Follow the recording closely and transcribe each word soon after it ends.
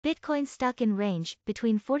Bitcoin stuck in range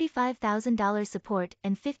between $45,000 support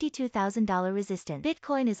and $52,000 resistance.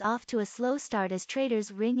 Bitcoin is off to a slow start as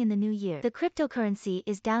traders ring in the new year. The cryptocurrency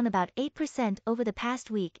is down about 8% over the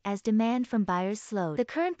past week as demand from buyers slowed. The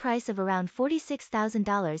current price of around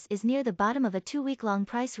 $46,000 is near the bottom of a 2-week-long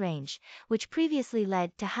price range, which previously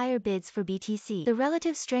led to higher bids for BTC. The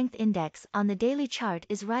relative strength index on the daily chart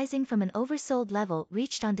is rising from an oversold level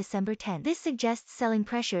reached on December 10. This suggests selling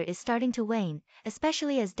pressure is starting to wane,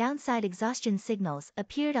 especially as downside exhaustion signals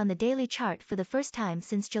appeared on the daily chart for the first time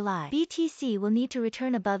since July. BTC will need to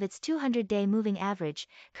return above its 200-day moving average,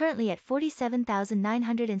 currently at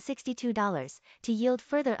 $47,962, to yield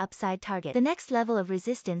further upside target. The next level of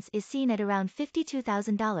resistance is seen at around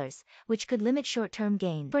 $52,000, which could limit short-term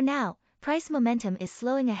gain. For now, price momentum is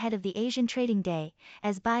slowing ahead of the Asian trading day,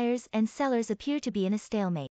 as buyers and sellers appear to be in a stalemate.